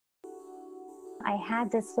I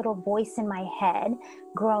had this little voice in my head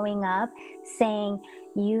growing up saying,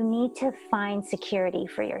 you need to find security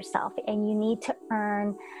for yourself and you need to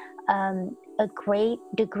earn a great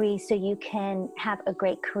degree so you can have a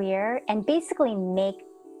great career and basically make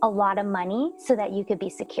a lot of money so that you could be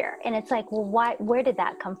secure. And it's like, well, where did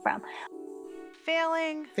that come from?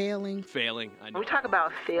 Failing. I know. We talk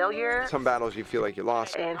about failure. Some battles you feel like you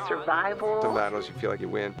lost. And survival. Some battles you feel like you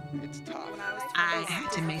win. It's tough. I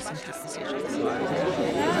had to make some tough decisions.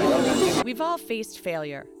 We've all faced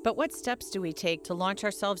failure, but what steps do we take to launch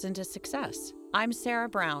ourselves into success? I'm Sarah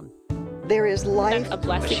Brown. There is life, a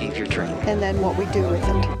blessing. Achieve your dream. and then what we do with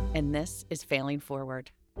it. And this is Failing Forward.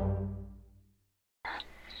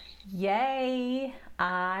 Yay!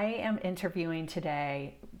 I am interviewing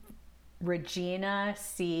today Regina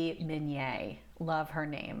C. Minier. Love her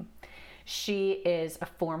name. She is a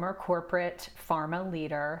former corporate pharma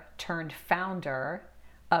leader turned founder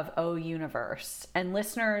of O Universe. And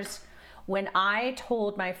listeners, when I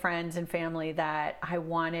told my friends and family that I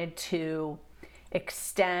wanted to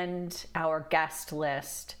extend our guest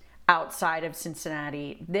list outside of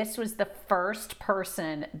Cincinnati, this was the first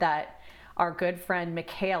person that our good friend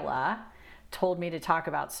Michaela told me to talk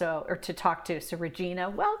about, to talk to. So Regina,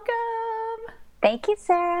 welcome. Thank you,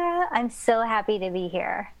 Sarah. I'm so happy to be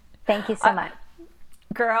here. Thank you so much.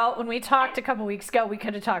 Girl, when we talked a couple weeks ago, we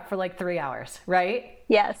could have talked for like 3 hours, right?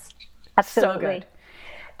 Yes, absolutely. So good.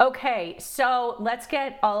 Okay, so let's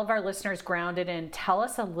get all of our listeners grounded and tell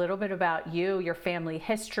us a little bit about you, your family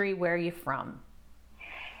history, where are you from?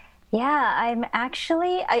 Yeah, I'm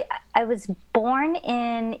actually, I was born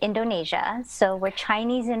in Indonesia, so we're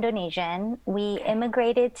Chinese Indonesian. We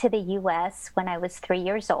immigrated to the US when I was 3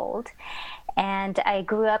 years old, and I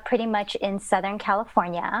grew up pretty much in Southern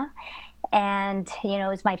California. And, you know,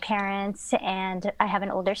 it was my parents, and I have an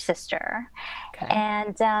older sister. Okay.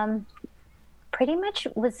 And pretty much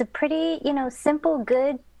was a pretty, simple,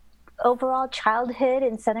 good overall childhood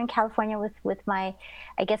in Southern California with my,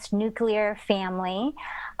 I guess, nuclear family.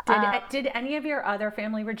 Did any of your other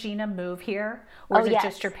family, Regina, move here? Or is it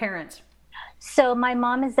just your parents? So my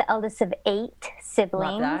mom is the eldest of 8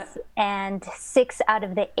 siblings. Love that. And 6 out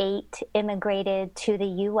of the 8 immigrated to the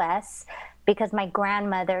U.S. because my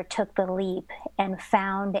grandmother took the leap and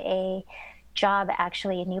found a job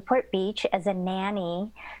actually in Newport Beach as a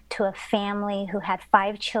nanny to a family who had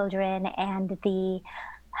 5 children, and the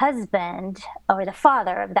husband or the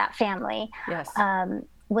father of that family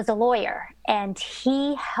was a lawyer, and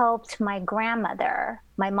he helped my grandmother,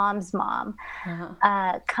 my mom's mom,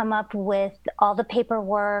 come up with all the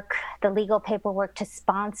paperwork, the legal paperwork to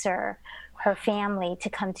sponsor her family to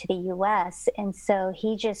come to the U.S. And so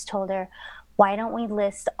he just told her, why don't we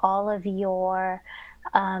list all of your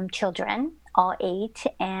children, all 8,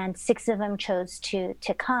 and 6 of them chose to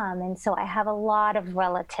come. And so I have a lot of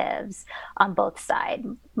relatives on both sides,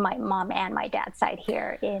 my mom and my dad's side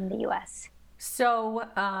here in the U.S. So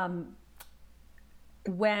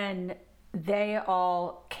when they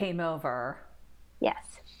all came over,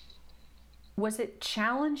 yes, was it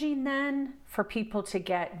challenging then for people to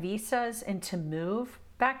get visas and to move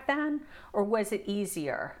back then, or was it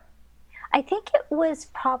easier? I think it was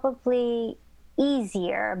probably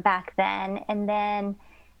easier back then, and then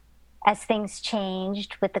as things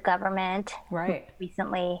changed with the government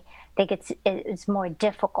recently, I think it's more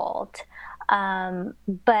difficult.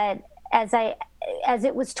 But as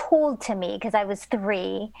it was told to me, because I was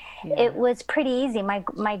 3, it was pretty easy.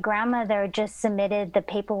 My grandmother just submitted the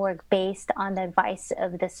paperwork based on the advice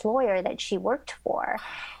of this lawyer that she worked for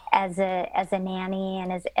as a nanny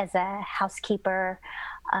and as a housekeeper.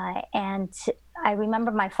 And I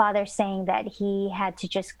remember my father saying that he had to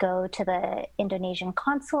just go to the Indonesian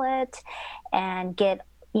consulate and get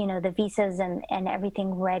the visas and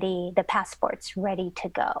everything ready, the passports ready to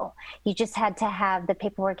go. You just had to have the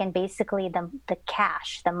paperwork and basically the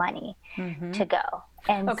cash, the money to go.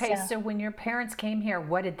 And so when your parents came here,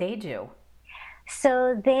 what did they do?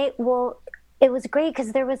 So it was great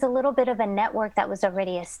because there was a little bit of a network that was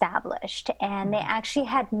already established, and they actually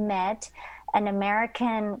had met an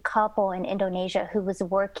American couple in Indonesia who was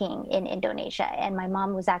working in Indonesia, and my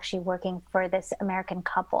mom was actually working for this American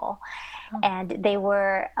couple, and they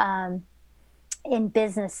were in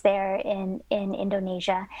business there in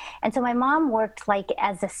Indonesia. And so my mom worked like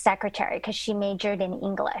as a secretary because she majored in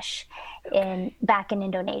English back in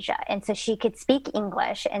Indonesia, and so she could speak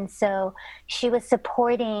English, and so she was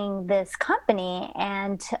supporting this company.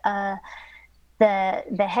 And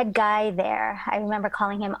the head guy there, I remember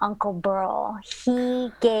calling him Uncle Burl.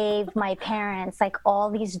 He gave my parents like all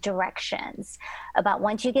these directions about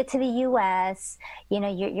once you get to the U.S., you know,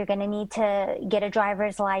 you're going to need to get a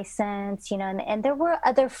driver's license, you know, and there were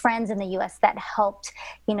other friends in the U.S. that helped,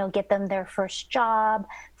 you know, get them their first job,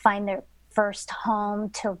 find their first home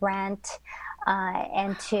to rent,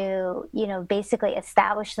 and to, you know, basically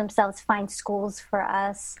establish themselves, find schools for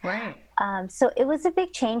us. Right. So it was a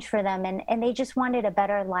big change for them, and they just wanted a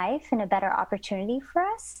better life and a better opportunity for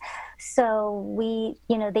us. So we,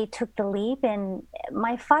 you know, they took the leap, and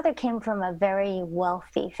my father came from a very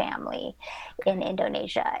wealthy family in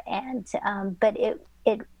Indonesia, and but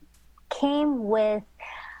it came with,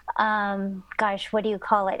 gosh, what do you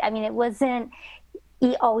call it? I mean, it wasn't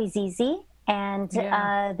always easy. And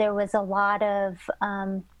there was a lot of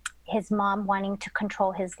his mom wanting to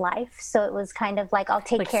control his life. So it was kind of like, I'll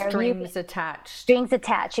take care of you. Strings attached. Strings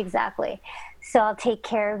attached, exactly. So I'll take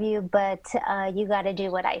care of you, but you got to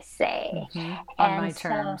do what I say. On my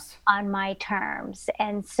terms. On my terms.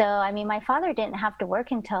 And so, I mean, my father didn't have to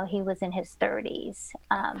work until he was in his 30s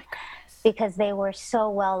because they were so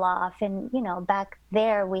well off. And, you know, back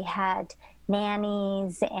there we had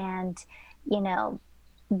nannies and, you know,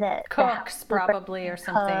 the cooks probably or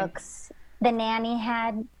something. Cooks. The nanny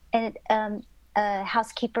had a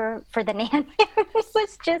housekeeper for the nanny.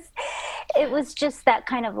 It was just that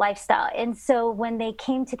kind of lifestyle. And so when they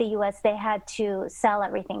came to the U.S., they had to sell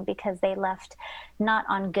everything because they left not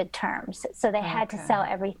on good terms. So they had to sell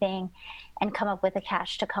everything and come up with the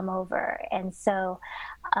cash to come over. And so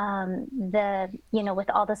you know, with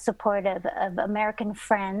all the support of American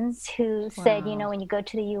friends who said, you know, when you go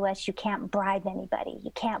to the U.S., you can't bribe anybody.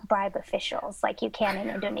 You can't bribe officials like you can in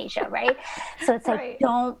Indonesia, right? So it's like,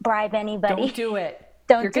 don't bribe anybody. Don't do it.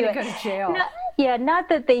 Don't You're do going to it. go to jail. Not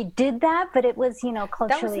that they did that, but it was, you know,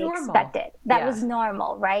 culturally expected. That was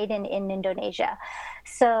normal, right, in Indonesia.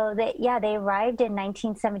 So they arrived in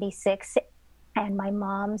 1976, and my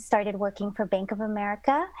mom started working for Bank of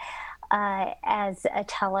America as a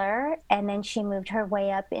teller, and then she moved her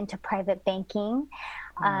way up into private banking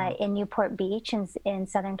in Newport Beach in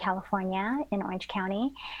Southern California, in Orange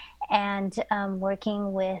County, and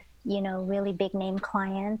working with, you know, really big name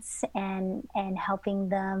clients and helping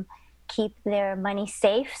them keep their money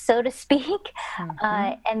safe, so to speak.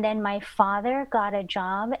 And then my father got a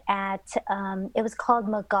job at, it was called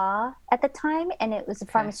McGaw at the time, and it was a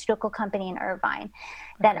pharmaceutical company in Irvine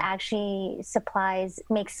that actually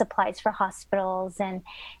makes supplies for hospitals, and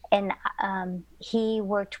he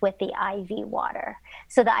worked with the IV water.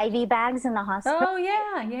 So the IV bags in the hospital. Oh,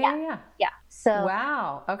 yeah. So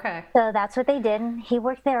wow. Okay. So that's what they did. He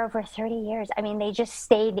worked there over 30 years. I mean, they just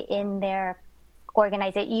stayed in their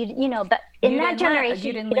organization, you know, but in that generation,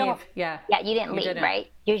 you didn't leave. You didn't leave,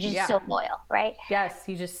 right? You're just so loyal, right? Yes,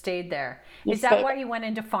 you just stayed there. Is that why you went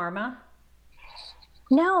into pharma?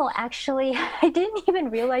 No, actually, I didn't even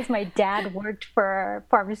realize my dad worked for a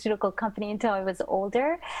pharmaceutical company until I was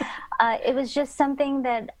older. It was just something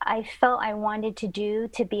that I felt I wanted to do,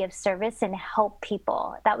 to be of service and help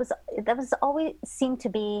people. That was always seemed to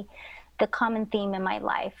be the common theme in my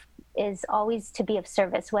life, is always to be of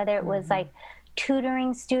service, whether it was like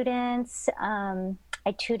tutoring students.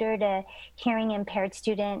 I tutored a hearing impaired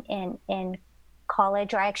student in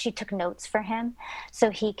college, or I actually took notes for him so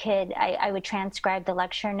he could, I would transcribe the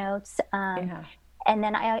lecture notes. And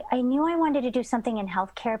then I knew I wanted to do something in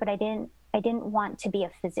healthcare, but I didn't want to be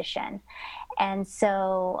a physician. And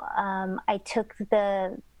so I took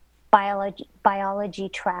the biology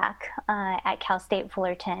track at Cal State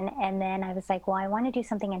Fullerton, and then I was like, well, I want to do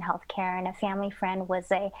something in healthcare, and a family friend was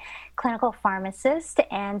a clinical pharmacist,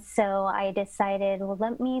 and so I decided, well,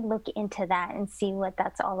 let me look into that and see what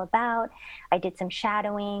that's all about. I did some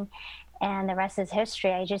shadowing, and the rest is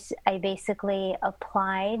history. I basically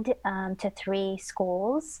applied to 3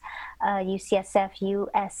 schools, UCSF,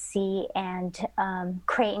 USC, and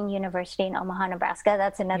Creighton University in Omaha, Nebraska.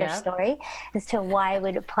 That's another story as to why I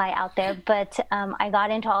would apply out there. But I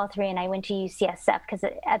got into all 3, and I went to UCSF because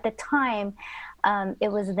at the time,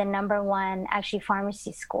 it was the #1 actually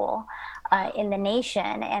pharmacy school in the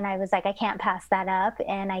nation, and I was like, I can't pass that up,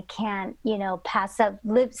 and I can't, you know, pass up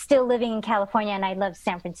still living in California, and I love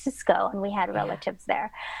San Francisco, and we had relatives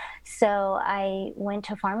there. So I went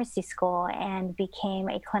to pharmacy school and became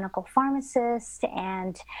a clinical pharmacist,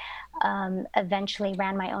 and eventually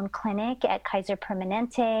ran my own clinic at Kaiser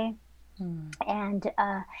Permanente. And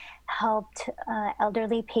helped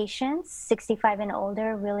elderly patients, 65 and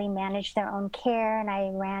older, really manage their own care. And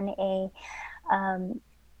I ran a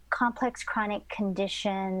complex chronic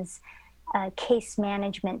conditions case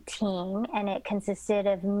management team, and it consisted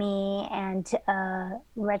of me and a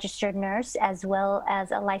registered nurse as well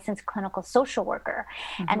as a licensed clinical social worker.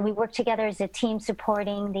 And we worked together as a team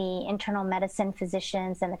supporting the internal medicine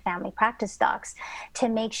physicians and the family practice docs to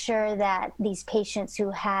make sure that these patients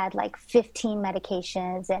who had like 15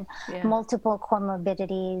 medications and multiple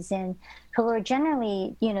comorbidities and who were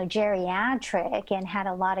generally, geriatric and had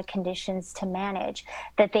a lot of conditions to manage,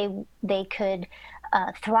 that they could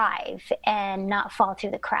thrive and not fall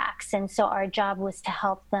through the cracks. And so our job was to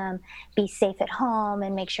help them be safe at home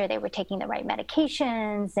and make sure they were taking the right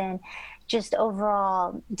medications and just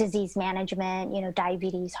overall disease management,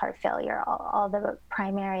 diabetes, heart failure, all the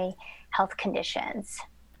primary health conditions.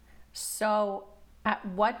 So at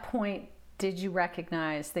what point did you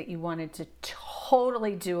recognize that you wanted to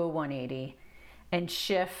totally do a 180 and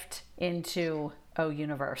shift into O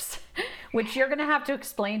Universe, which you're going to have to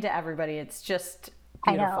explain to everybody? It's just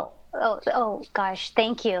beautiful. I know. Oh gosh,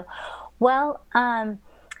 thank you. Well,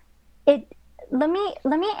 let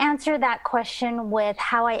me answer that question with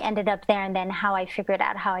how I ended up there and then how I figured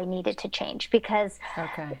out how I needed to change, because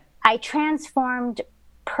I transformed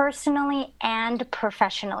personally and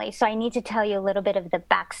professionally. So I need to tell you a little bit of the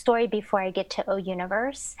backstory before I get to O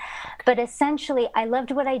Universe. But essentially, I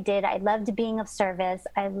loved what I did. I loved being of service.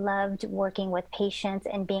 I loved working with patients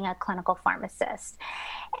and being a clinical pharmacist.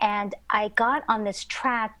 And I got on this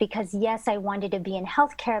track because, yes, I wanted to be in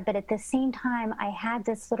healthcare, but at the same time, I had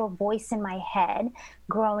this little voice in my head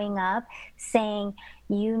growing up saying,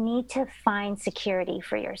 you need to find security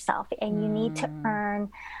for yourself and you need to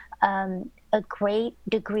earn a great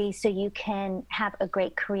degree so you can have a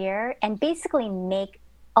great career and basically make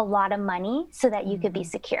a lot of money so that you could be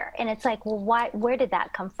secure. And it's like, well, where did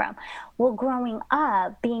that come from? Well, growing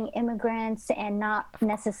up, being immigrants and not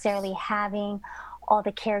necessarily having all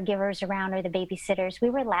the caregivers around or the babysitters, we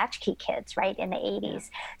were latchkey kids, right, in the 80s.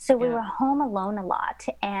 So we were home alone a lot.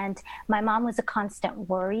 And my mom was a constant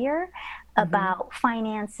worrier about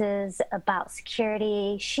finances, about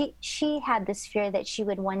security. She had this fear that she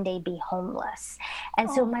would one day be homeless. And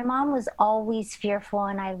so my mom was always fearful,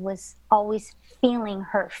 and I was always feeling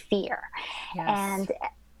her fear. And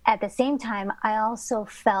at the same time, I also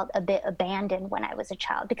felt a bit abandoned when I was a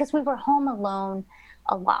child because we were home alone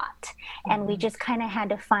a lot. And we just kind of had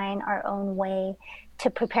to find our own way to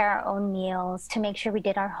prepare our own meals, to make sure we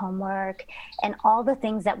did our homework and all the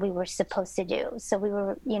things that we were supposed to do. So we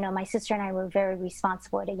were, my sister and I were very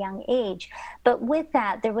responsible at a young age. But with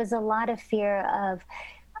that, there was a lot of fear of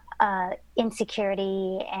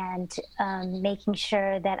insecurity and making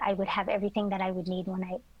sure that I would have everything that I would need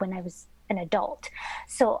when I was an adult.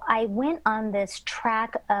 So I went on this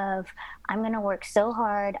track of, I'm going to work so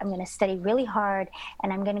hard, I'm going to study really hard,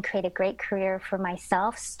 and I'm going to create a great career for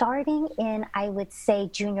myself, starting in, I would say,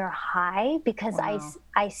 junior high, because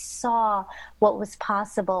I saw what was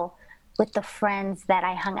possible with the friends that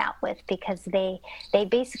I hung out with, because they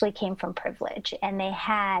basically came from privilege and they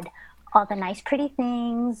had all the nice, pretty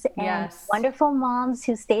things and wonderful moms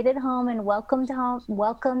who stayed at home and welcomed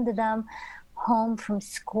them home from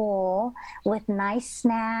school with nice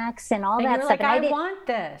snacks and all and that you're stuff. Like, I want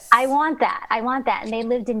this. I want that. And they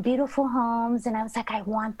lived in beautiful homes. And I was like, I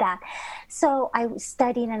want that. So I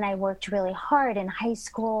studied and I worked really hard in high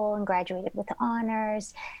school and graduated with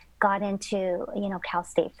honors. Got into, Cal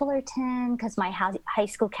State Fullerton because my high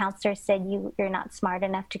school counselor said you're not smart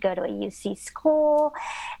enough to go to a UC school.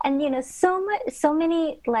 And, so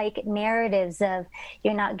many like narratives of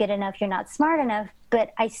you're not good enough, you're not smart enough,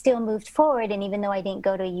 but I still moved forward. And even though I didn't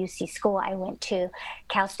go to a UC school, I went to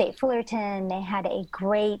Cal State Fullerton. They had a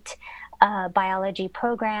great biology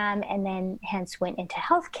program and then hence went into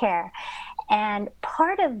healthcare. And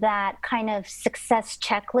part of that kind of success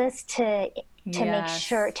checklist to make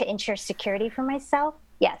sure to ensure security for myself.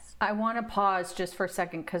 Yes. I want to pause just for a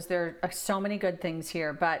second because there are so many good things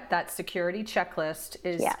here, but that security checklist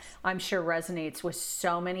is, I'm sure, resonates with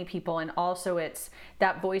so many people. And also it's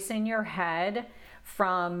that voice in your head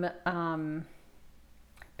from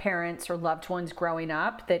parents or loved ones growing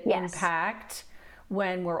up that impact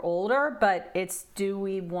when we're older, but it's, do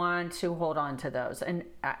we want to hold on to those? And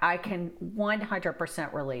I can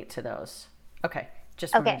 100% relate to those. Okay.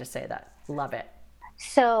 Just wanted to say that. Love it.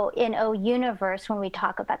 So in O Universe, when we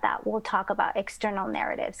talk about that, we'll talk about external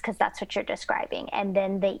narratives because that's what you're describing. And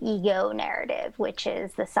then the ego narrative, which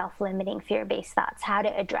is the self-limiting fear-based thoughts, how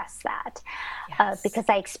to address that. Because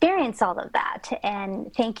I experience all of that.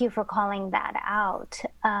 And thank you for calling that out.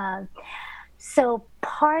 So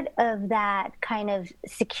part of that kind of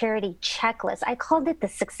security checklist, I called it the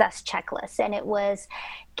success checklist. And it was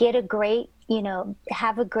get a great,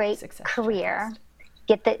 have a great career.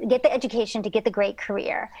 get the education to get the great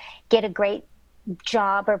career, get a great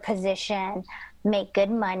job or position, make good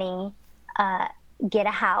money, get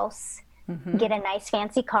a house, get a nice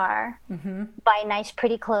fancy car, buy nice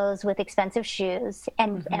pretty clothes with expensive shoes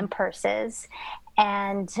and purses,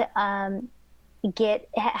 and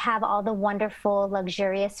have all the wonderful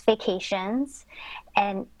luxurious vacations,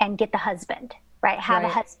 and get the husband, right? Have a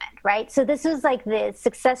husband, right? So this was like the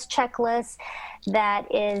success checklist that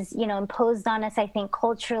is, imposed on us, I think,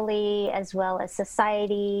 culturally as well as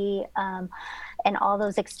society, and all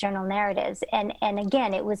those external narratives. And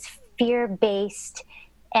again, it was fear-based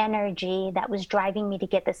energy that was driving me to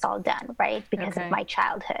get this all done, right? Because of my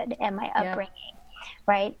childhood and my upbringing,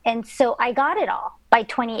 right? And so I got it all by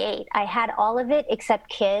 28. I had all of it except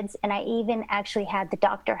kids, and I even actually had the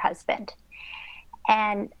doctor husband.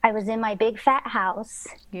 And I was in my big fat house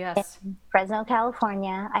in Fresno,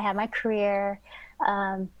 California. I had my career,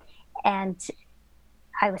 and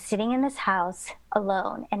I was sitting in this house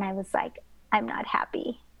alone, and I was like, I'm not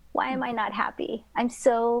happy. Why am I not happy? I'm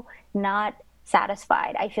so not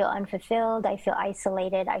satisfied. I feel unfulfilled. I feel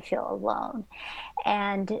isolated. I feel alone.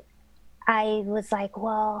 And I was like,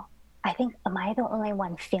 well, I think, am I the only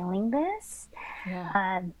one feeling this?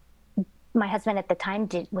 My husband at the time,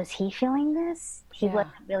 was he feeling this? He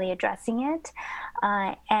wasn't really addressing it.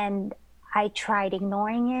 And I tried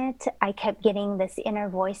ignoring it. I kept getting this inner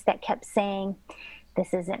voice that kept saying,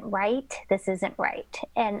 this isn't right. This isn't right.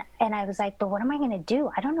 And I was like, but what am I going to do?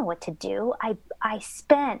 I don't know what to do. I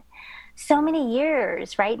spent so many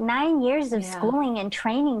years, right? 9 years of schooling and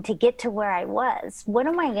training to get to where I was. What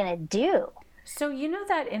am I going to do? So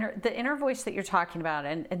that the inner voice that you're talking about,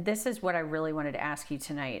 and this is what I really wanted to ask you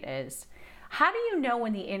tonight is, how do you know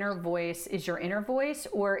when the inner voice is your inner voice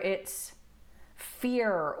or it's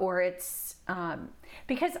fear or it's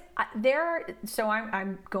because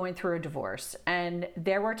I'm going through a divorce, and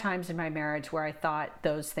there were times in my marriage where I thought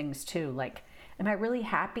those things too, like, am I really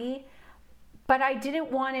happy? But I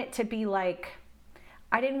didn't want it to be like,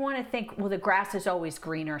 I didn't want to think, well, the grass is always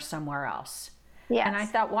greener somewhere else. Yes. And I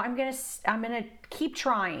thought, well, I'm gonna keep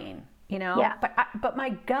trying, but my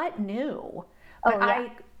gut knew,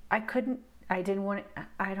 but I couldn't, I didn't want it.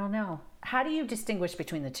 I don't know. How do you distinguish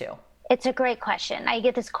between the two? It's a great question. I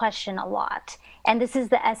get this question a lot. And this is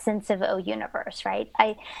the essence of O Universe, right?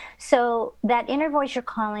 So that inner voice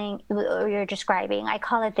you're describing, I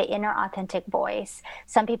call it the inner authentic voice.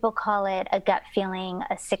 Some people call it a gut feeling,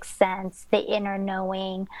 a sixth sense, the inner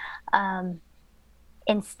knowing,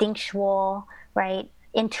 instinctual, right?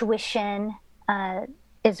 Intuition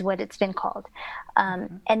is what it's been called.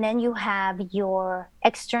 And then you have your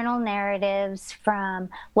external narratives from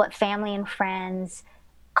what family and friends,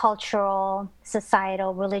 cultural,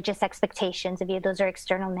 societal, religious expectations of you. Those are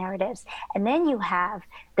external narratives. And then you have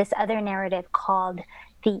this other narrative called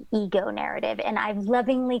the ego narrative. And I've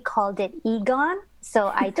lovingly called it Egon.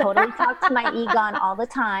 So I totally talk to my Egon all the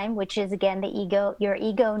time, which is, again, your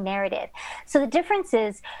ego narrative. So the difference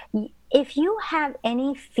is, if you have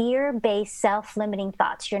any fear-based self-limiting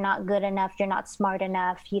thoughts, you're not good enough, you're not smart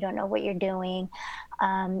enough, you don't know what you're doing,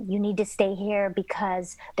 you need to stay here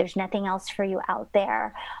because there's nothing else for you out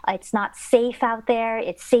there. It's not safe out there.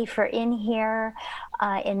 It's safer in here,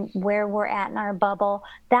 in where we're at in our bubble.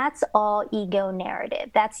 That's all ego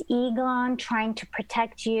narrative. That's Egon trying to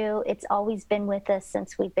protect you. It's always been with us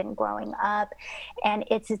since we've been growing up. And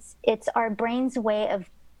it's our brain's way of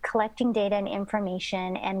collecting data and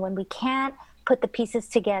information. And when we can't put the pieces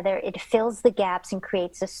together, it fills the gaps and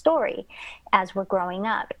creates a story as we're growing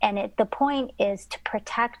up. And the point is to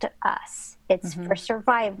protect us. It's for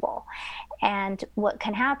survival. And what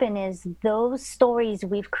can happen is those stories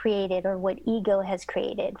we've created, or what ego has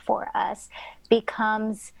created for us,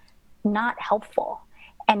 becomes not helpful.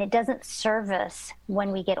 And it doesn't serve us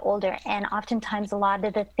when we get older. And oftentimes a lot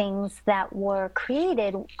of the things that were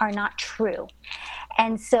created are not true.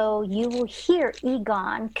 And so you will hear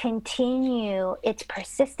Egon continue. It's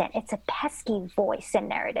persistent. It's a pesky voice and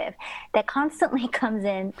narrative that constantly comes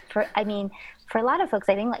in for a lot of folks,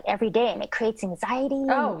 I think, like every day, and it creates anxiety,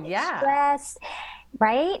 stress,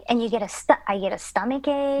 right? And you get I get a stomach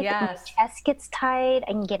ache, my chest gets tight,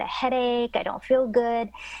 I can get a headache, I don't feel good,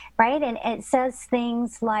 right? And it says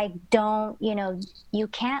things like, you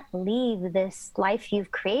can't leave this life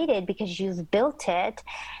you've created because you've built it,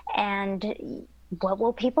 and what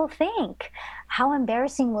will people think? How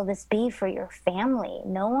embarrassing will this be for your family?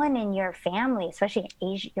 No one in your family, especially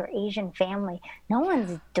your Asian family, no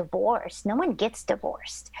one's divorced. No one gets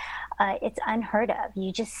divorced. It's unheard of.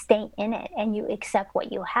 You just stay in it and you accept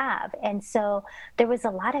what you have. And so there was a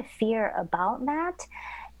lot of fear about that.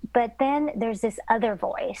 but then there's this other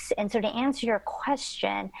voice. And so to answer your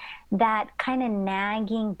question, that kind of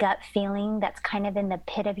nagging gut feeling that's kind of in the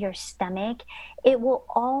pit of your stomach, it will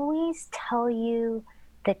always tell you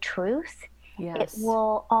the truth. Yes. It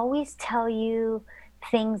will always tell you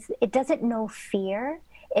things. It doesn't know fear.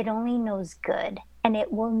 It only knows good. And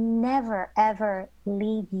it will never, ever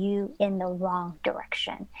lead you in the wrong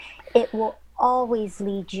direction. It will always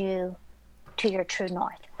lead you to your true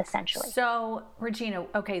north, essentially. So, Regina,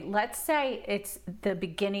 okay, let's say it's the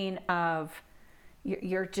beginning of,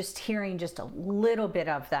 you're just hearing just a little bit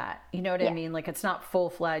of that. You know what I mean? Like, it's not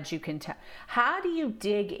full-fledged, you can tell. How do you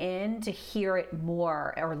dig in to hear it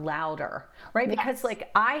more or louder, right? Because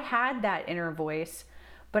like I had that inner voice,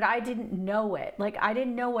 but I didn't know it. Like, I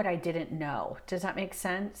didn't know what I didn't know. Does that make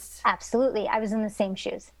sense? Absolutely. I was in the same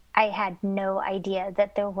shoes. I had no idea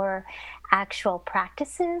that there were actual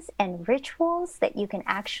practices and rituals that you can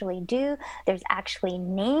actually do. There's actually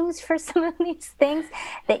names for some of these things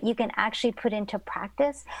that you can actually put into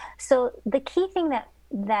practice. So the key thing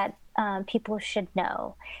that people should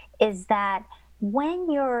know is that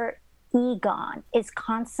when your ego is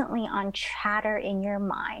constantly on chatter in your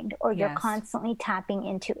mind, or you're constantly tapping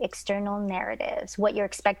into external narratives, what you're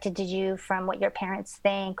expected to do from what your parents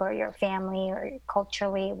think or your family or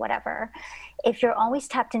culturally, whatever, if you're always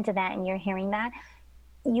tapped into that and you're hearing that,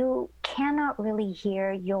 you cannot really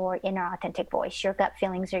hear your inner authentic voice, your gut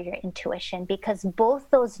feelings, or your intuition, because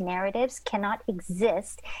both those narratives cannot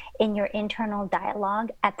exist in your internal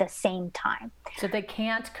dialogue at the same time. So they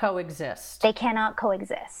can't coexist. They cannot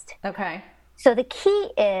coexist. Okay. So the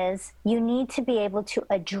key is you need to be able to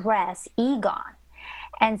address ego.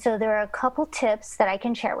 And so there are a couple tips that I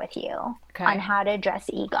can share with you on how to address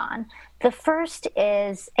ego. The first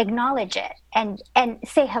is acknowledge it and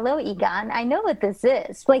say, hello, Egon, I know what this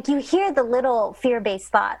is. Like, you hear the little fear-based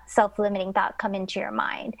thought, self-limiting thought come into your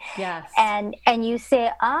mind. Yes. And you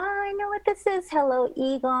say, I know what this is. Hello,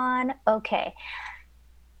 Egon. Okay.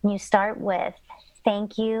 And you start with,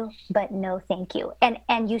 thank you, but no thank you.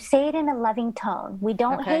 And you say it in a loving tone. We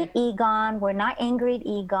don't hate Egon. We're not angry at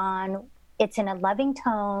Egon. It's in a loving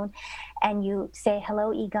tone. And you say,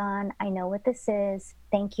 hello, Egon, I know what this is.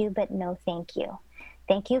 Thank you, but no thank you.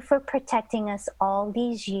 Thank you for protecting us all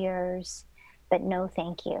these years, but no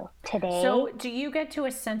thank you. Today. So do you get to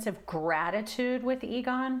a sense of gratitude with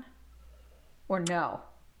Egon or no?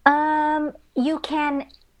 You can,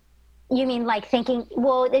 you mean like thinking,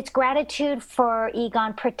 well, it's gratitude for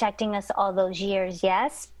Egon protecting us all those years,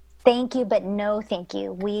 yes. Thank you, but no thank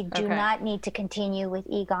you. We do not need to continue with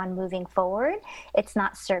Egon moving forward. It's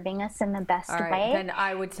not serving us in the best way. Then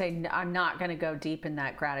I would say I'm not going to go deep in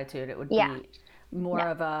that gratitude. It would be more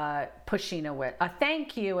of a pushing a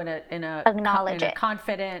thank you in a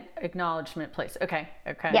confident acknowledgement place. Okay.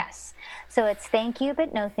 Yes. So it's thank you,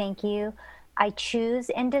 but no thank you. I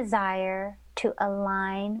choose and desire to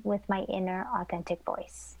align with my inner authentic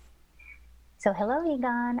voice. So hello,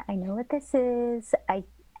 Egon. I know what this is.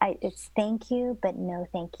 It's thank you, but no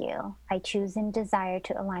thank you. I choose and desire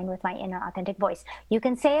to align with my inner authentic voice. You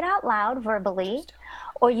can say it out loud verbally,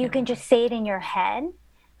 or you can just say it in your head.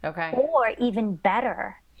 Okay. Or even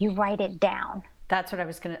better, you write it down. That's what I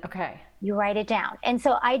was going to, You write it down. And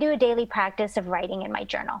so I do a daily practice of writing in my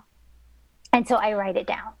journal. And so I write it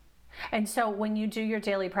down. And so when you do your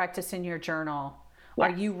daily practice in your journal, are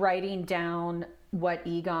you writing down what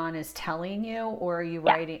Egon is telling you, or are you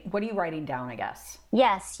writing, what are you writing down, I guess?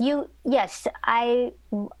 So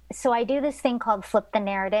I do this thing called flip the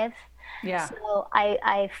narrative. Yeah. So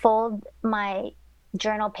I fold my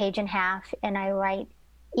journal page in half and I write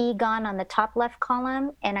Egon on the top left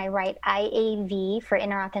column, and I write IAV for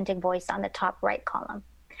inner authentic voice on the top right column.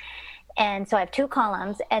 And so I have two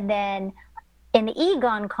columns, and then in the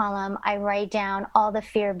Egon column, I write down all the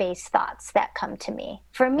fear-based thoughts that come to me.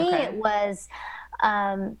 For me, it was,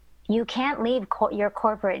 you can't leave your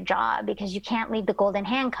corporate job because you can't leave the golden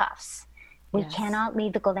handcuffs. We cannot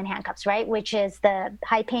leave the golden handcuffs, right? Which is the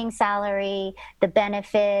high-paying salary, the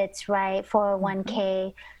benefits, right?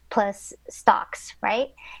 401k plus stocks, right?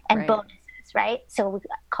 And bonuses, right? So we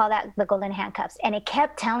call that the golden handcuffs. And it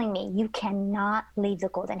kept telling me, you cannot leave the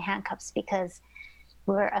golden handcuffs because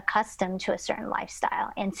we're accustomed to a certain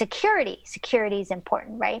lifestyle. And security is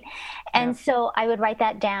important, right? And so I would write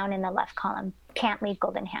that down in the left column, can't leave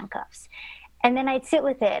golden handcuffs. And then I'd sit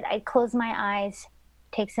with it. I'd close my eyes,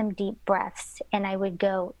 take some deep breaths, and I would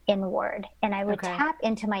go inward. And I would tap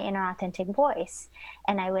into my inner authentic voice,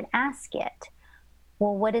 and I would ask it,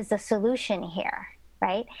 well, what is the solution here,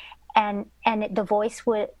 right? And the voice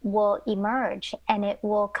will emerge, and it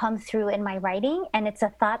will come through in my writing, and it's a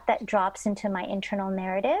thought that drops into my internal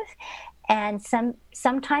narrative, And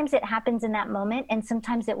sometimes it happens in that moment, and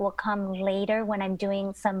sometimes it will come later when I'm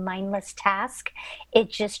doing some mindless task. It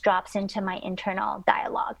just drops into my internal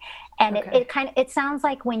dialogue. And it sounds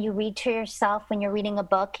like when you read to yourself, when you're reading a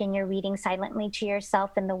book and you're reading silently to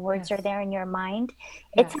yourself and the words are there in your mind.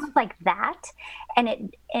 It sounds like that.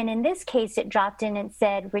 And in this case, it dropped in and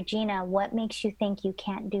said, Regina, what makes you think you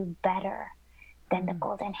can't do better than the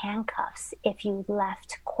golden handcuffs if you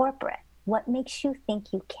left corporate? What makes you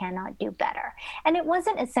think you cannot do better? And it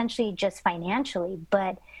wasn't essentially just financially,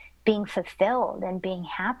 but being fulfilled and being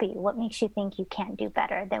happy. What makes you think you can't do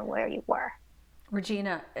better than where you were?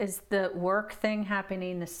 Regina, is the work thing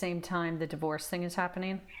happening the same time the divorce thing is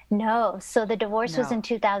happening? No. So the divorce was in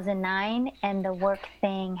 2009, and the work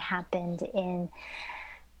thing happened in,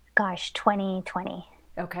 2020.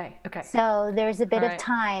 Okay. So there's a bit of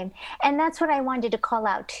time. And that's what I wanted to call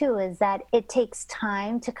out too, is that it takes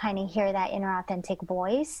time to kind of hear that inner authentic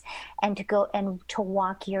voice and to go and to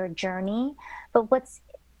walk your journey. But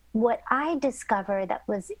what I discovered that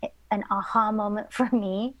was an aha moment for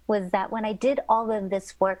me was that when I did all of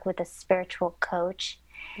this work with a spiritual coach,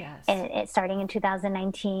 and it starting in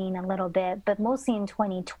 2019 a little bit, but mostly in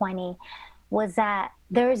 2020, was that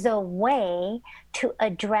there's a way to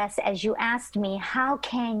address, as you asked me, how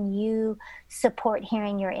can you support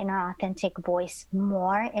hearing your inner authentic voice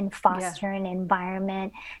more and foster an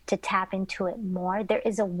environment to tap into it more? There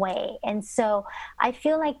is a way. And so I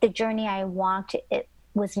feel like the journey I walked, it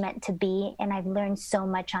was meant to be. And I've learned so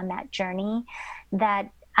much on that journey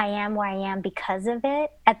that I am where I am because of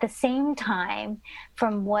it. At the same time,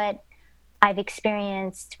 from what I've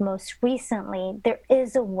experienced most recently, there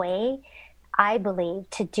is a way, I believe,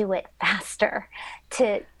 to do it faster,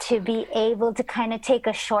 to be able to kind of take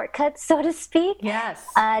a shortcut, so to speak,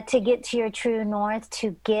 to get to your true north,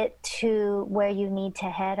 to get to where you need to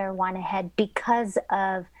head or want to head because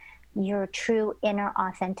of your true inner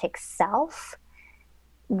authentic self,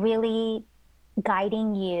 really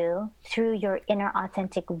guiding you through your inner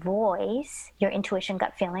authentic voice, your intuition,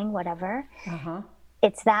 gut feeling, whatever.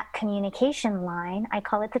 It's that communication line. I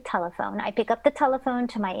call it the telephone. I pick up the telephone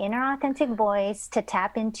to my inner authentic voice to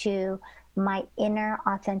tap into my inner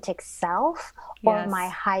authentic self or my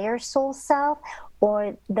higher soul self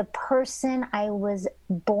or the person I was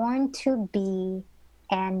born to be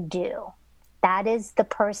and do. That is the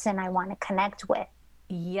person I want to connect with.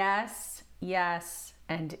 Yes,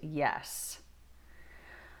 and yes.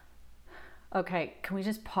 Okay, can we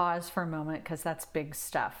just pause for a moment? Because that's big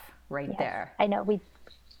stuff there. I know.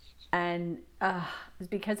 And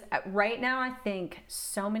because right now I think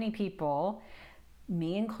so many people,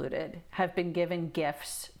 me included, have been given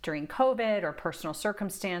gifts during COVID or personal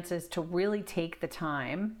circumstances to really take the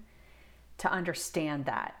time to understand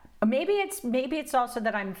that. Maybe it's also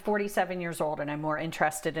that I'm 47 years old and I'm more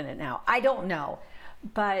interested in it now. I don't know.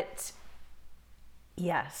 But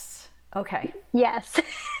yes. Okay. Yes.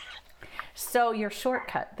 So your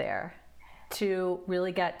shortcut there to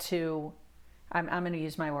really get to, I'm going to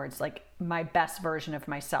use my words, like my best version of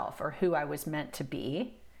myself or who I was meant to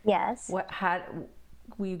be. Yes.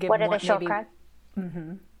 Will you give what are the shortcuts?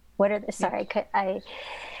 What are the,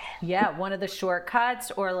 one of the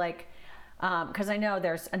shortcuts or like, because I know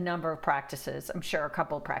there's a number of practices. I'm sure a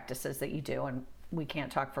couple of practices that you do, and we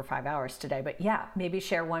can't talk for 5 hours today, but maybe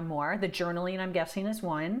share one more. The journaling, I'm guessing, is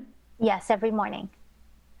one. Yes, every morning.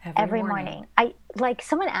 Every morning.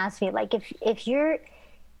 Someone asked me, like, if you're,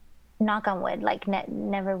 knock on wood, like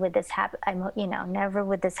never would this happen. Never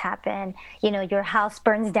would this happen. Your house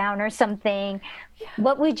burns down or something.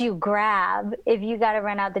 What would you grab if you got to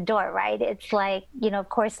run out the door, right? It's like, of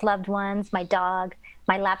course, loved ones, my dog,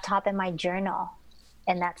 my laptop, and my journal,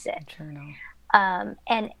 and that's it. Journal.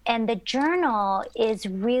 And the journal is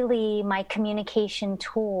really my communication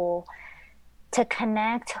tool to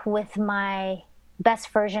connect with my best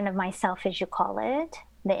version of myself, as you call it,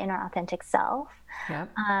 the inner authentic self. Yep.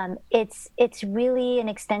 It's really an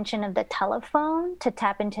extension of the telephone to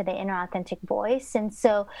tap into the inner authentic voice. And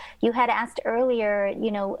so you had asked earlier,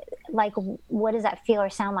 like, what does that feel or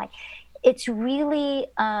sound like? It's really,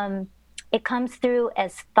 it comes through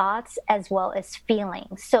as thoughts as well as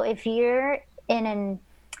feelings. So if you're in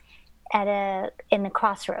the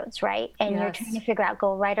crossroads, right? And you're trying to figure out,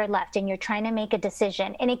 go right or left, and you're trying to make a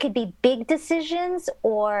decision. And it could be big decisions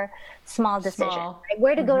or small decisions, right?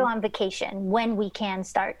 Where to go on vacation, when we can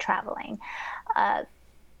start traveling.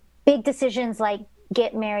 Big decisions like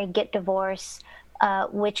get married, get divorced,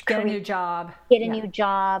 which get a new job. Get a new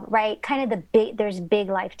job, right? Kind of there's big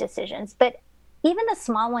life decisions. But even the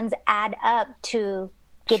small ones add up to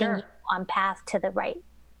getting you on path to the right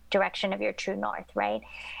direction of your true north, right?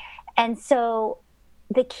 And so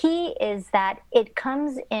the key is that it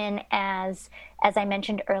comes in as I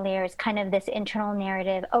mentioned earlier, is kind of this internal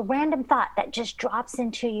narrative, a random thought that just drops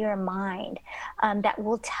into your mind that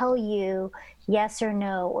will tell you yes or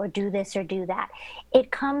no, or do this or do that.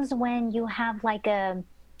 It comes when you have like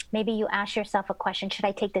maybe you ask yourself a question, should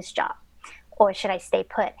I take this job? Or should I stay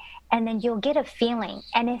put? And then you'll get a feeling.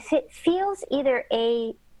 And if it feels either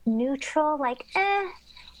a neutral, like,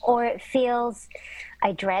 or it feels,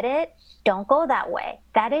 I dread it, don't go that way.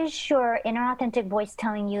 That is your inner authentic voice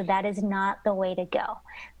telling you that is not the way to go,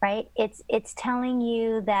 right? It's telling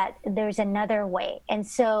you that there's another way. And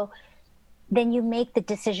so then you make the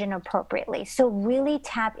decision appropriately. So really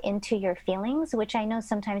tap into your feelings, which I know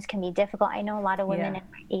sometimes can be difficult. I know a lot of women in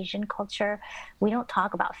my Asian culture, we don't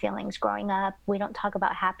talk about feelings growing up. We don't talk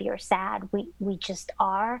about happy or sad. We just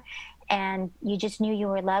are. And you just knew you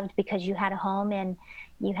were loved because you had a home and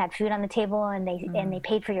you had food on the table and they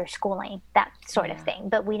paid for your schooling, that sort of thing.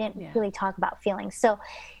 But we didn't really talk about feelings. So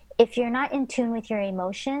if you're not in tune with your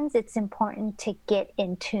emotions, it's important to get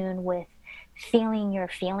in tune with feeling your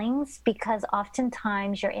feelings, because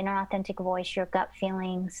oftentimes your inner authentic voice, your gut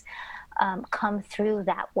feelings come through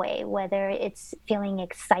that way, whether it's feeling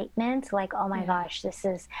excitement, like, oh my gosh,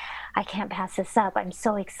 I can't pass this up. I'm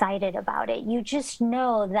so excited about it. You just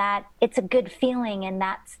know that it's a good feeling, and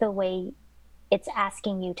that's the way it's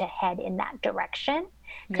asking you to head in that direction.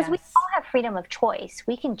 Because we all have freedom of choice.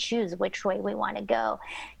 We can choose which way we want to go.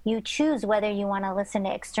 You choose whether you want to listen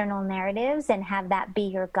to external narratives and have that be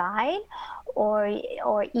your guide, or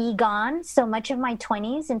Egon. So much of my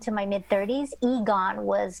 20s into my mid-30s, Egon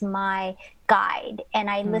was my guide. And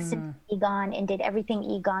I listened to Egon and did everything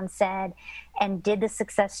Egon said and did the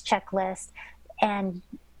success checklist and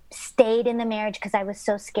stayed in the marriage because I was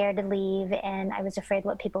so scared to leave and I was afraid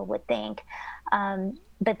what people would think.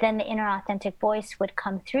 But then the inner authentic voice would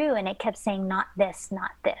come through and it kept saying, not this,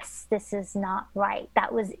 not this. This is not right.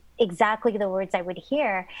 That was exactly the words I would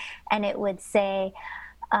hear. And it would say,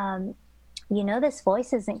 this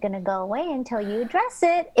voice isn't going to go away until you address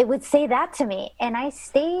it. It would say that to me. And I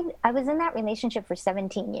was in that relationship for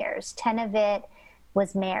 17 years. 10 of it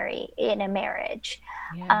was in a marriage.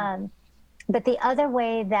 Yeah. But the other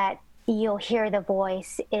way that you'll hear the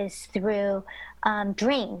voice is through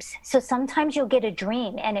dreams. So sometimes you'll get a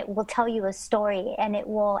dream and it will tell you a story and it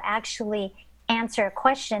will actually answer a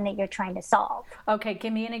question that you're trying to solve. Okay,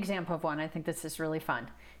 give me an example of one. I think this is really fun.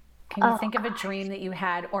 Can you think of a dream that you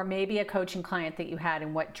had, or maybe a coaching client that you had,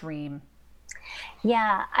 and what dream?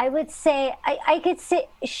 Yeah, I would say I could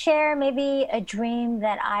share maybe a dream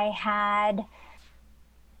that I had.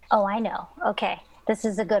 Oh, I know. Okay, this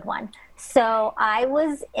is a good one. So I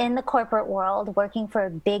was in the corporate world working for a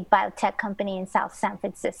big biotech company in South San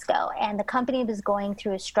Francisco, and the company was going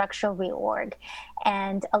through a structural reorg,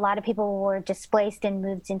 and a lot of people were displaced and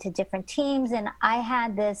moved into different teams. And I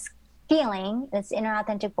had this feeling, this inner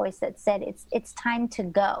authentic voice that said, it's time to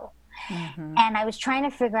go. Mm-hmm. And I was trying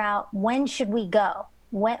to figure out, when should we go?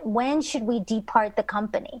 When should we depart the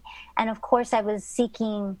company? And of course, I was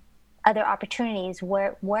seeking other opportunities.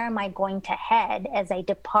 Where am I going to head as I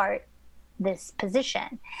depart this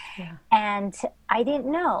position? Yeah. And I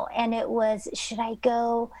didn't know. And it was, should I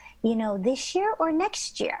go, this year or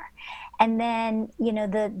next year? And then,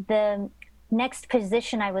 the next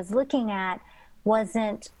position I was looking at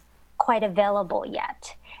wasn't quite available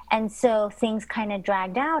yet. And so things kind of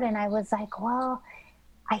dragged out, and I was like, well,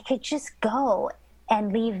 I could just go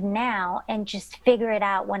and leave now and just figure it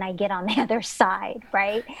out when I get on the other side,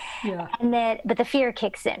 right? Yeah. But the fear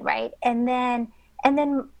kicks in, right? And then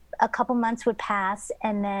a couple months would pass,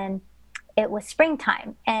 and then it was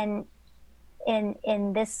springtime. And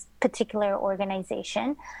in this particular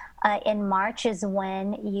organization, in March is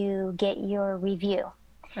when you get your review.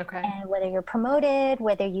 Okay. And whether you're promoted,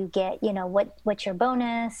 whether you get, what's your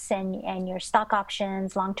bonus and your stock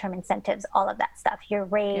options, long-term incentives, all of that stuff, your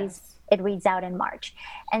raise, it reads out in March.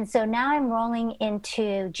 And so now I'm rolling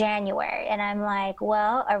into January, and I'm like,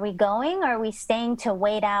 well, are we going, or are we staying to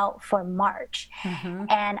wait out for March? Mm-hmm.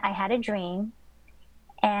 And I had a dream,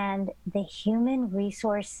 and the human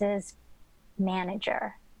resources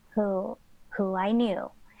manager who I knew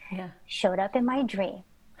showed up in my dream.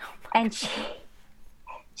 And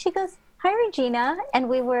she goes, hi, Regina. And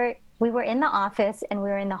we were in the office, and we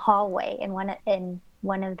were in the hallway in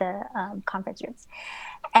one of the conference rooms.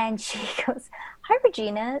 And she goes, hi,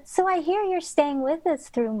 Regina. So I hear you're staying with us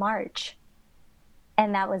through March.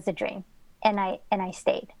 And that was the dream. And I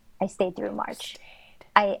stayed. I stayed through March.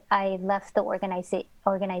 I left the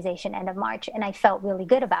organization end of March, and I felt really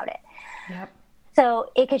good about it. Yep.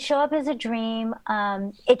 So it could show up as a dream.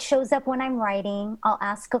 It shows up when I'm writing. I'll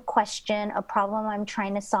ask a question, a problem I'm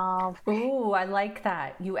trying to solve. Ooh, I like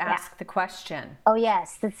that. You ask the question. Oh,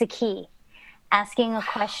 yes, that's the key. Asking a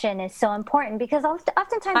question is so important because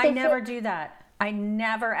oftentimes I never do that. I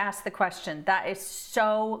never ask the question. That is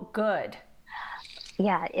so good.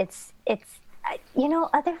 Yeah, it's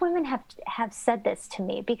other women have said this to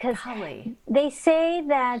me because Golly. they say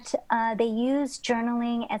that they use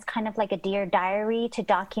journaling as kind of like a Dear Diary to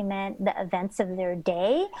document the events of their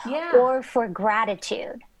day or for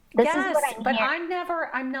gratitude. This is what I'm hearing.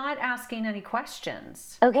 I'm not asking any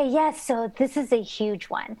questions. Okay, yes. So this is a huge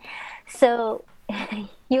one. So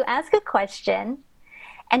you ask a question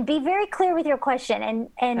and be very clear with your question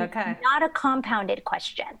and not a compounded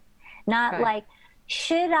question. Not like,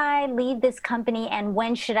 should I leave this company and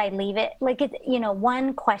when should I leave it? Like it's,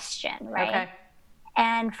 one question, right? Okay.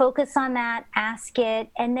 And focus on that, ask it,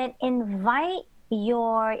 and then invite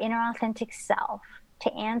your inner authentic self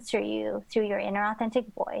to answer you through your inner authentic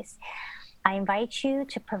voice. I invite you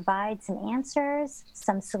to provide some answers,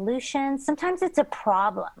 some solutions. Sometimes it's a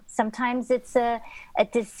problem. Sometimes it's a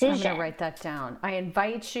decision. I'm going to write that down. I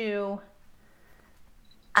invite you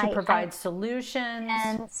to provide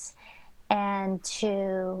solutions. And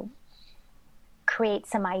to create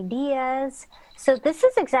some ideas. So this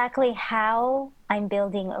is exactly how I'm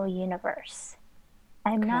building O Universe.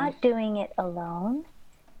 I'm not doing it alone.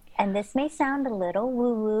 And this may sound a little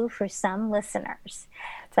woo-woo for some listeners,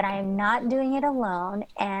 but I am not doing it alone.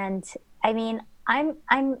 And I mean, I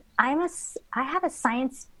have a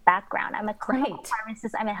science background. I'm a clinical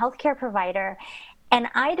pharmacist. I'm a healthcare provider. And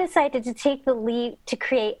I decided to take the leap to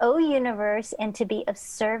create O Universe and to be of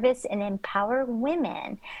service and empower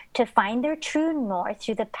women to find their true north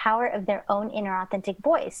through the power of their own inner authentic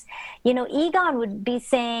voice. Egon would be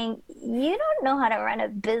saying, you don't know how to run a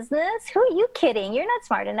business. Who are you kidding? You're not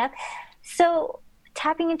smart enough. So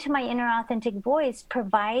tapping into my inner authentic voice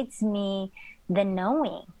provides me the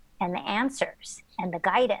knowing and the answers and the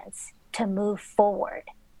guidance to move forward.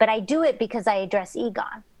 But I do it because I address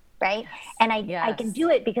Egon. Right. And I can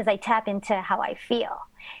do it because I tap into how I feel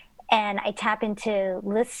and I tap into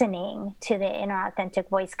listening to the inner authentic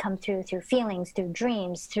voice come through feelings, through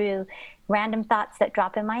dreams, through random thoughts that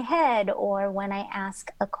drop in my head or when I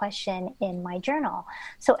ask a question in my journal.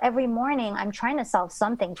 So every morning I'm trying to solve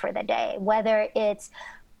something for the day, whether it's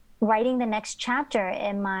writing the next chapter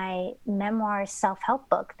in my memoir self-help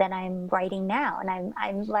book that I'm writing now. And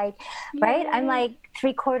I'm like, right? I'm like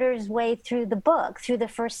 3/4 way through the book, through the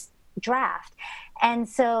first draft. And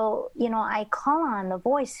so, I call on the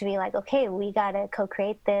voice to be like, okay, we got to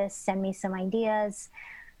co-create this, send me some ideas.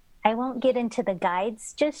 I won't get into the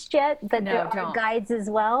guides just yet, but there are guides as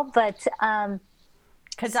well. But,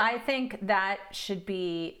 because I think that should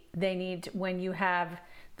be, they need, when you have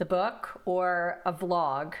the book or a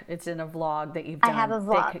vlog. It's in a vlog that you've done. I have a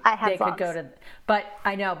vlog. They could go to, but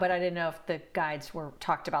I didn't know if the guides were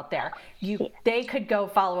talked about there. They could go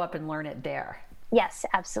follow up and learn it there. Yes,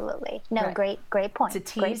 absolutely. No, great point.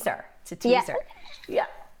 It's a teaser. It's a teaser. Yeah.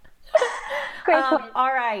 Great point.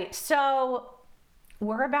 All right. So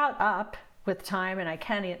we're about up with time and I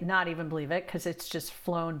cannot even believe it because it's just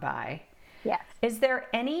flown by. Yes. Is there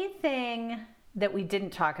anything that we didn't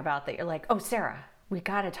talk about that you're like, oh, Sarah, we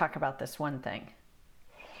got to talk about this one thing?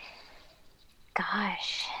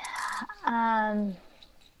 Gosh. I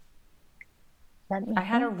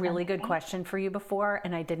had a really good question for you before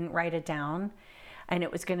and I didn't write it down and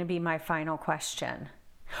it was going to be my final question.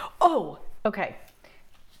 Oh, okay.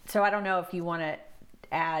 So I don't know if you want to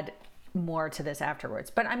add more to this afterwards,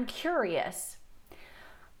 but I'm curious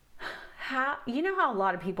how a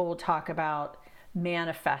lot of people will talk about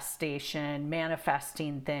manifesting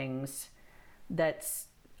things.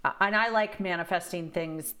 And I like manifesting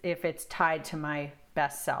things if it's tied to my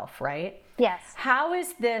best self, right? Yes. How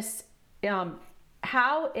is this,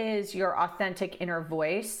 how is your authentic inner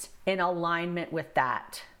voice in alignment with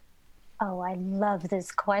that? Oh, I love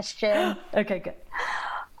this question. Okay, good.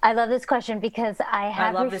 I love this question because I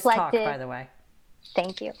have reflected. This talk, by the way.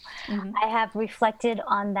 Thank you. Mm-hmm. I have reflected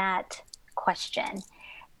on that question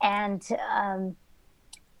and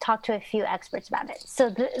talked to a few experts about it. So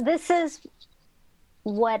this is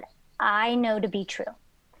what I know to be true.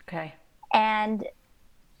 Okay. And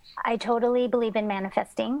I totally believe in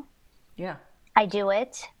manifesting. Yeah. I do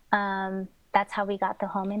it. That's how we got the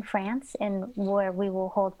home in France, and where we will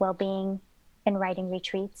hold well-being and writing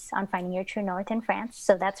retreats on finding your true north in France.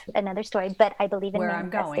 So that's another story. But I believe in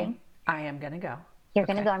manifesting. Where I'm going, I am going to go. You're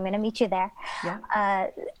going to go. I'm going to meet you there. Yeah.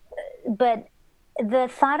 But the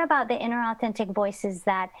thought about the inner authentic voice is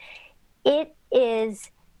that it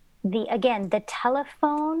is the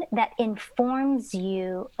telephone that informs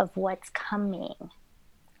you of what's coming.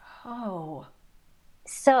 Oh.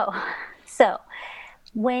 So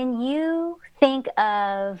when you think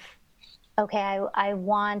of, okay, I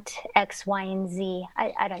want X, Y, and Z.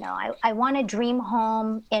 I don't know. I want a dream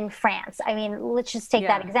home in France. I mean, let's just take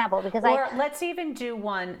that example because let's even do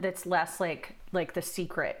one that's less like The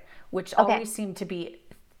Secret, which Okay. always seem to be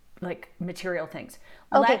like material things.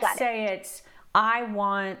 Okay, Let's say it's I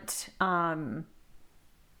want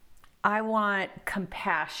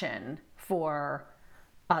compassion for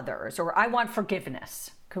others, or I want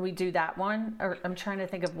forgiveness. Could we do that one? Or I'm trying to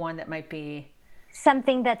think of one that might be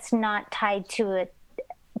something that's not tied to a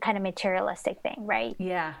kind of materialistic thing, right?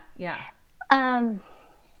 Yeah. I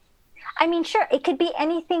mean, sure, it could be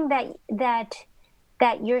anything that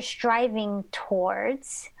you're striving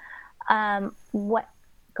towards. Go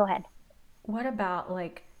ahead. What about,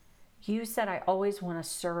 like, you said I always want to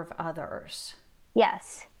serve others.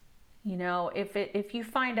 Yes. You know, if you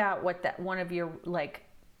find out what that one of your like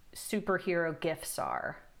superhero gifts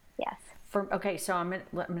are. Yes. So I'm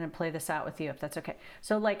gonna play this out with you if that's okay.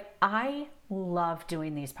 So like I love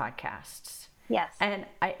doing these podcasts. Yes. And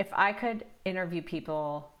if I could interview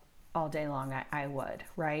people all day long, I would,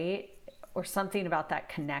 right? Or something about that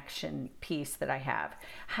connection piece that I have.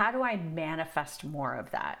 How do I manifest more of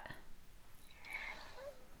that?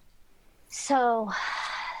 So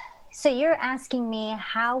you're asking me,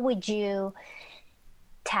 how would you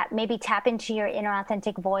tap into your inner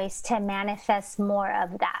authentic voice to manifest more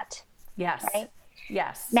of that? Yes. Right?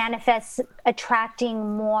 Yes. Manifest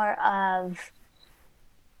attracting more of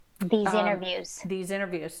these interviews.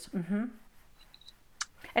 Mm-hmm.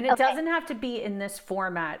 And it doesn't have to be in this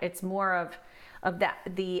format. It's more of that,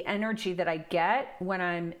 the energy that I get when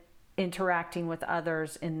I'm interacting with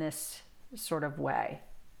others in this sort of way.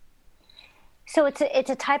 So it's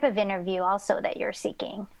a type of interview also that you're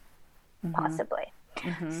seeking, possibly.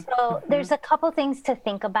 Mm-hmm. So there's a couple things to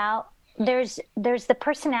think about. There's the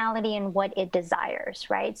personality and what it desires,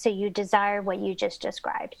 right? So you desire what you just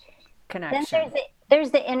described. Connection. Then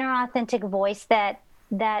there's the inner authentic voice that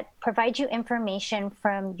provides you information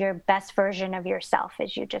from your best version of yourself,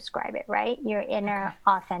 as you describe it, right? Your inner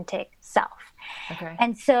authentic self. Okay.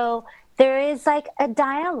 And so there is like a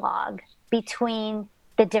dialogue between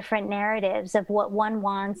the different narratives of what one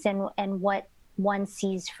wants and what one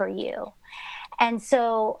sees for you. And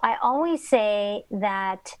so I always say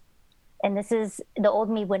that, and this is, the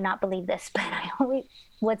old me would not believe this, but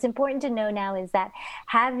what's important to know now is that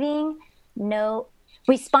having no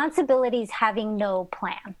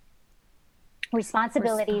plan.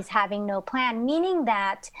 Having no plan, meaning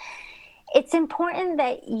that it's important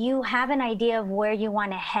that you have an idea of where you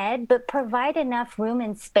want to head, but provide enough room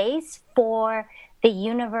and space for the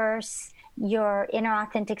universe, your inner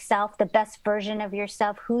authentic self, the best version of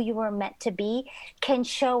yourself, who you were meant to be, can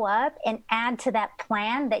show up and add to that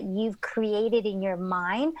plan that you've created in your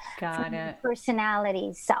mind. Got it. Your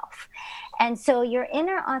personality self. And so your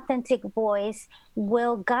inner authentic voice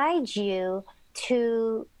will guide you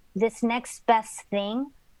to this next best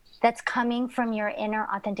thing that's coming from your inner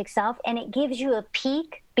authentic self. And it gives you a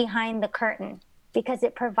peek behind the curtain because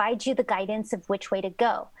it provides you the guidance of which way to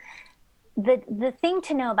go. The thing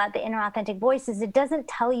to know about the inner authentic voice is it doesn't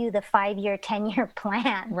tell you the 5-year, 10-year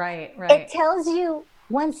plan. Right. It tells you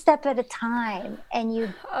one step at a time, and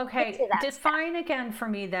you define again for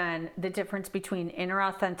me then the difference between inner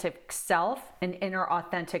authentic self and inner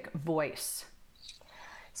authentic voice.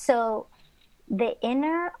 So the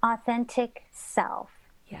inner authentic self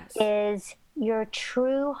is your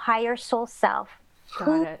true higher soul self,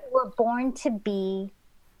 who you were born to be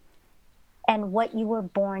and what you were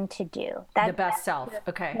born to do. The best self.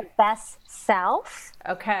 Okay. The best self.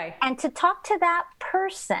 Okay. And to talk to that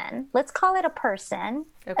person, let's call it a person,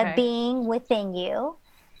 a being within you,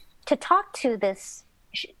 to talk to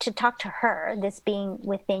her, this being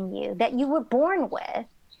within you that you were born with,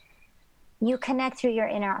 you connect through your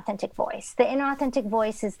inner authentic voice. The inner authentic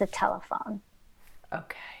voice is the telephone.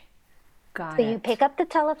 Okay. Got it. So you pick up the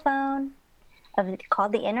telephone,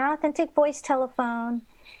 called the inner authentic voice telephone,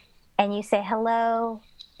 and you say, hello,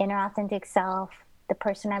 inner authentic self, the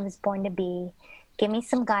person I was born to be. Give me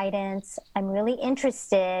some guidance. I'm really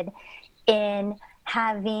interested in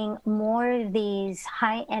having more of these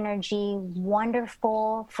high energy,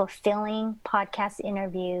 wonderful, fulfilling podcast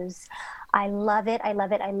interviews. I love it. I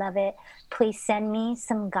love it. I love it. Please send me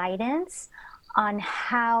some guidance on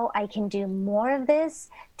how I can do more of this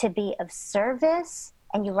to be of service.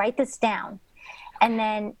 And you write this down. and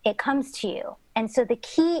then it comes to you. And so the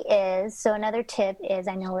key is, so another tip is,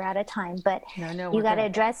 I know we're out of time, but you got to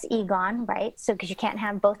address Egon, right? So, because you can't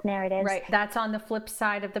have both narratives. Right. That's on the flip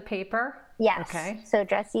side of the paper. Yes. Okay. So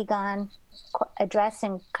address Egon, address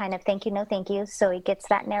and kind of thank you, no thank you. So he gets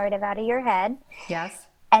that narrative out of your head. Yes.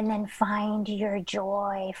 And then find your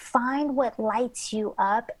joy. Find what lights you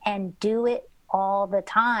up and do it all the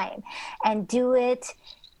time. And do it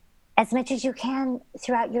as much as you can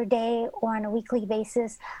throughout your day or on a weekly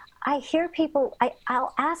basis. I hear people,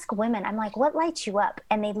 I'll ask women, I'm like, what lights you up?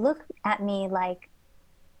 And they look at me like,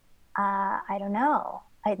 I don't know.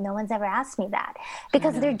 No one's ever asked me that,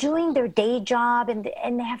 because they're doing their day job and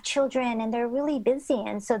they have children and they're really busy.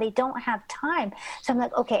 And so they don't have time. So I'm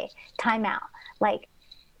like, okay, time out. Like,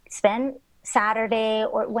 spend Saturday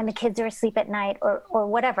or when the kids are asleep at night or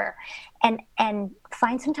whatever, and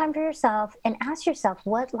find some time for yourself and ask yourself,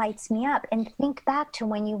 what lights me up? And think back to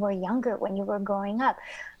when you were younger, when you were growing up.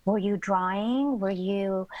 Were you drawing? Were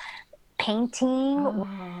you painting?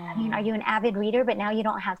 I mean, are you an avid reader, but now you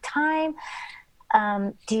don't have time?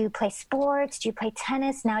 Do you play sports? Do you play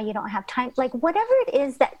tennis? Now you don't have time. Like, whatever it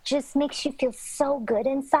is that just makes you feel so good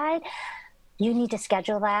inside, you need to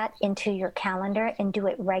schedule that into your calendar and do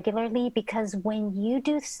it regularly, because when you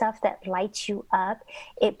do stuff that lights you up,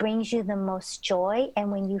 it brings you the most joy.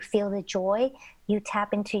 And when you feel the joy, you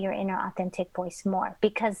tap into your inner authentic voice more,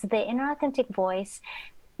 because the inner authentic voice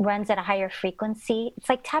runs at a higher frequency. It's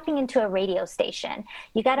like tapping into a radio station.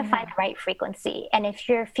 You got to find the right frequency. And if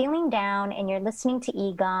you're feeling down and you're listening to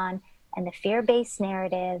Egon and the fear-based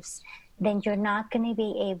narratives, then you're not going to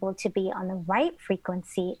be able to be on the right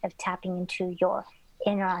frequency of tapping into your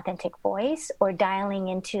inner authentic voice or dialing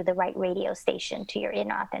into the right radio station to your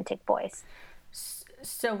inner authentic voice.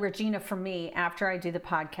 So Regina, for me, after I do the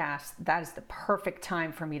podcast, that is the perfect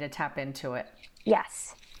time for me to tap into it.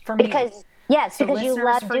 Yes. For me. Yes, so because you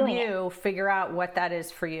love doing it. Figure out what that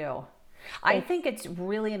is for you. I think it's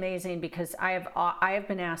really amazing, because I have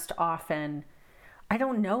been asked often, I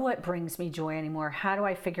don't know what brings me joy anymore. How do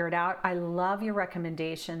I figure it out? I love your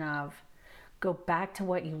recommendation of go back to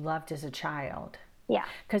what you loved as a child. Yeah.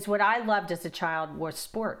 Because what I loved as a child was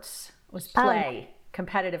sports, was play,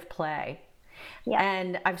 competitive play. Yeah.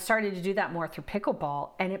 And I've started to do that more through pickleball,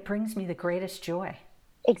 and it brings me the greatest joy.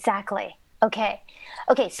 Exactly. Okay.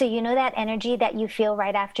 So you know that energy that you feel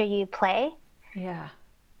right after you play? Yeah.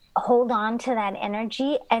 Hold on to that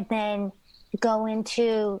energy and then go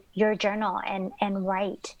into your journal and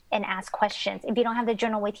write and ask questions. If you don't have the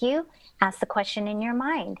journal with you, ask the question in your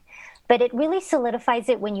mind. But it really solidifies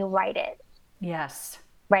it when you write it. Yes.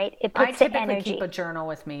 Right? It puts the energy. I typically keep a journal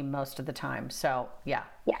with me most of the time. So, yeah.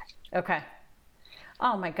 Yeah. Okay.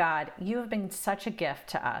 Oh my God. You have been such a gift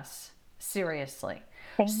to us. Seriously.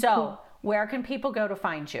 Thank you. Where can people go to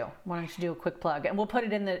find you? Why don't you do a quick plug? And we'll put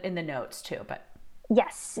it in the notes too. But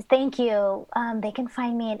yes, thank you. They can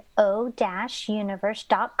find me at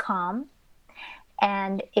o-universe.com.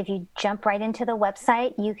 And if you jump right into the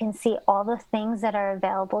website, you can see all the things that are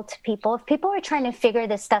available to people. If people are trying to figure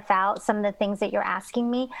this stuff out, some of the things that you're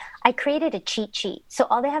asking me, I created a cheat sheet. So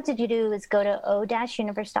all they have to do is go to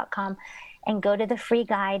o-universe.com and go to the free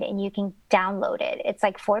guide, and you can download it. It's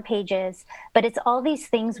like 4 pages, but it's all these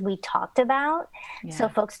things we talked about. Yeah. So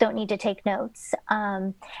folks don't need to take notes.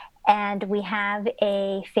 And we have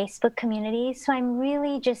a Facebook community. So I'm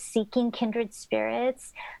really just seeking kindred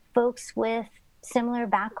spirits, folks with similar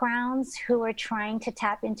backgrounds who are trying to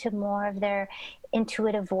tap into more of their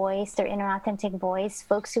intuitive voice, their inner authentic voice,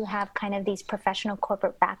 folks who have kind of these professional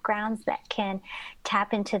corporate backgrounds that can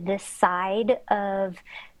tap into this side of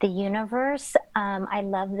the universe. I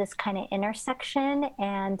love this kind of intersection.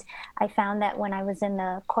 And I found that when I was in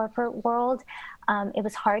the corporate world, it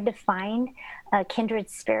was hard to find kindred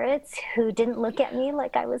spirits who didn't look at me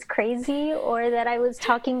like I was crazy or that I was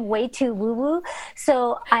talking way too woo-woo.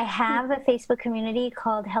 So I have a Facebook community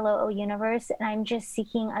called Hello O Universe, and I'm just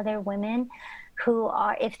seeking other women who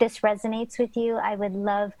are, if this resonates with you, I would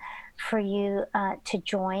love for you to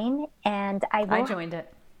join. And I joined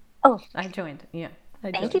it. Oh, I joined. Yeah.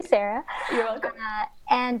 Thank you, Sarah. You're welcome.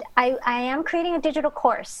 And I am creating a digital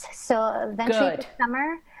course. So eventually this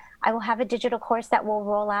summer, I will have a digital course that will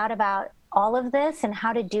roll out about all of this and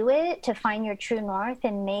how to do it to find your true north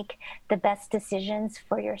and make the best decisions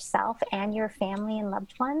for yourself and your family and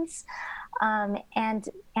loved ones. And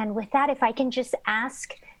with that, if I can just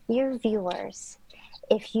ask your viewers,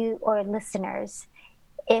 or listeners,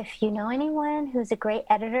 if you know anyone who's a great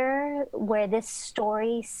editor where this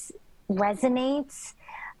story resonates,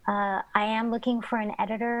 I am looking for an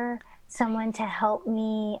editor, someone to help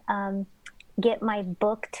me get my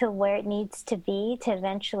book to where it needs to be to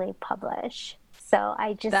eventually publish. So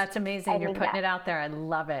I just That's amazing. You're putting that. it out there. I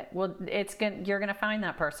love it. Well, you're gonna find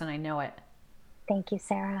that person. I know it. Thank you,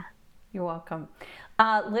 Sarah. You're welcome.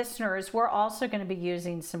 Listeners, we're also going to be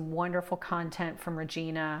using some wonderful content from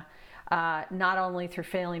Regina, not only through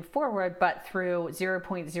Failing Forward, but through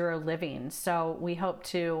 0.0 Living. So we hope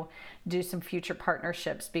to do some future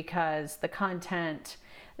partnerships because the content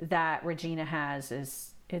that Regina has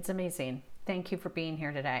it's amazing. Thank you for being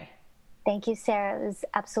here today. Thank you, Sarah. It was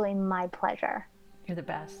absolutely my pleasure. You're the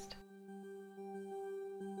best.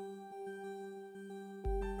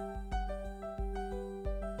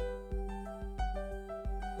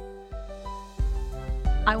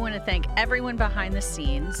 I want to thank everyone behind the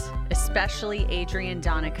scenes, especially Adrian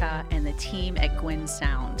Donica and the team at Gwyn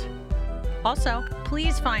Sound. Also,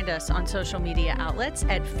 please find us on social media outlets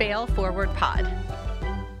at Fail Forward Pod.